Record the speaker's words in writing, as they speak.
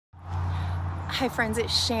Hi friends,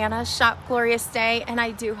 it's Shanna, Shop Glorious Day, and I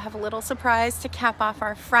do have a little surprise to cap off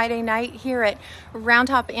our Friday night here at Round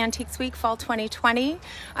Top Antiques Week Fall 2020.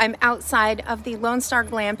 I'm outside of the Lone Star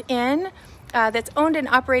Glamp Inn that's owned and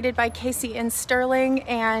operated by Casey in Sterling,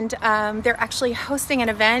 and they're actually hosting an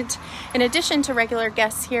event. In addition to regular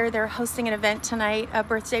guests here, they're hosting an event tonight, a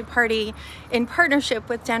birthday party in partnership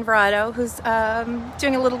with Denverado, who's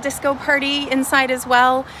doing a little disco party inside as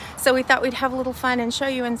well. So we thought we'd have a little fun and show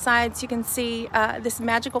you inside so you can see this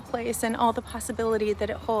magical place and all the possibility that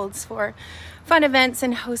it holds for fun events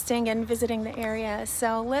and hosting and visiting the area.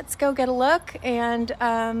 So let's go get a look, and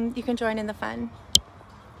you can join in the fun.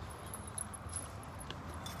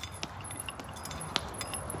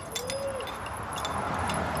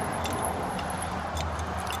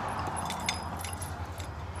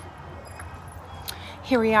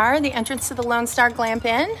 Here we are, the entrance to the Lone Star Glamp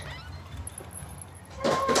Inn.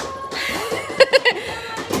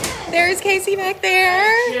 There's Casey back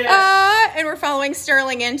there. And we're following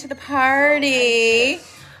Sterling into the party.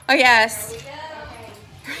 Oh yes.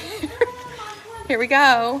 Here we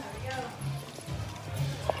go.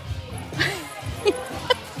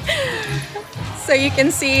 So you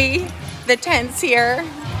can see the tents here.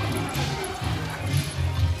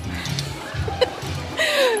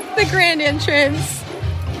 The grand entrance.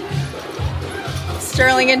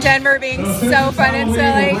 Sterling and Denver being so fun and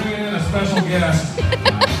silly. We're bringing in a special guest.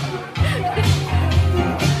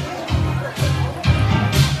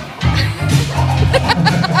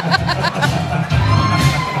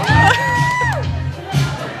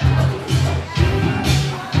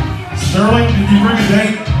 Sterling, did you bring a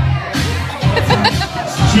date?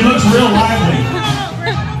 She looks real lively.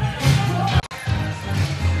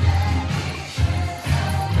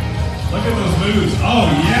 Look at those moves. Oh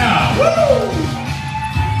yeah. Woo!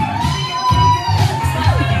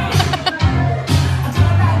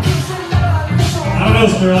 I don't know,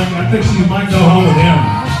 Sterling. I think she might go home with him.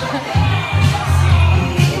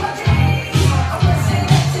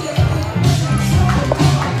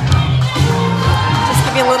 Just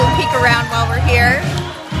give you a little peek around while we're here.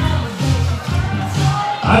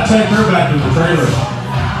 I'd take her back to the trailer.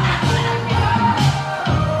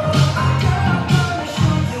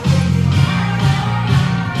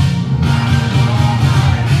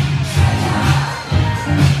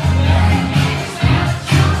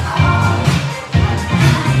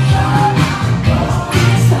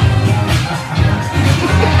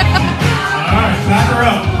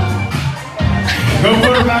 Go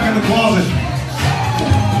put her back in the closet.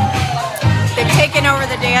 They've taken over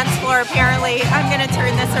the dance floor apparently. I'm going to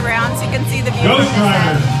turn this around so you can see the view. Ghost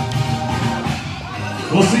Rider.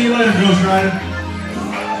 We'll see you later, Ghost Rider.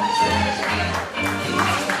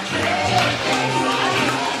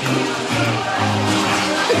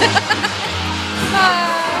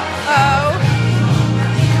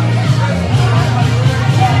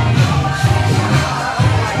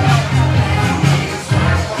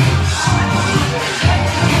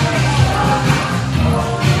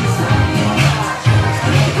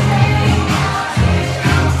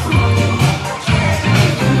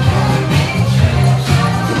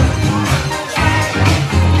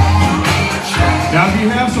 Now, if you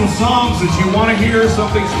have some songs that you want to hear,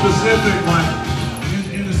 something specific, like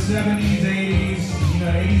in the 70s, 80s,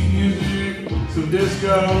 80s music, some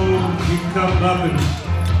disco, you can come up and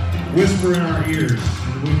whisper in our ears,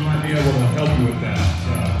 and we might be able to help you with that.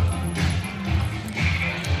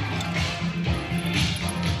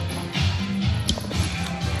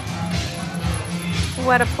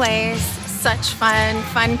 What a place. Such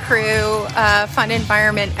fun crew, fun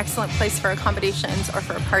environment, excellent place for accommodations or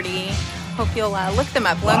for a party. Hope you'll look them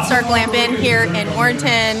up. Lone Star Glamp Inn here in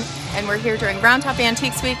Warrenton, and we're here during Round Top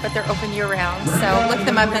Antiques Week, but they're open year-round. So look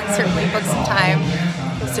them up and certainly book some time.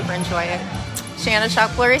 You'll super enjoy it. Shanna,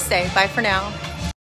 Shop Glorious Day. Bye for now.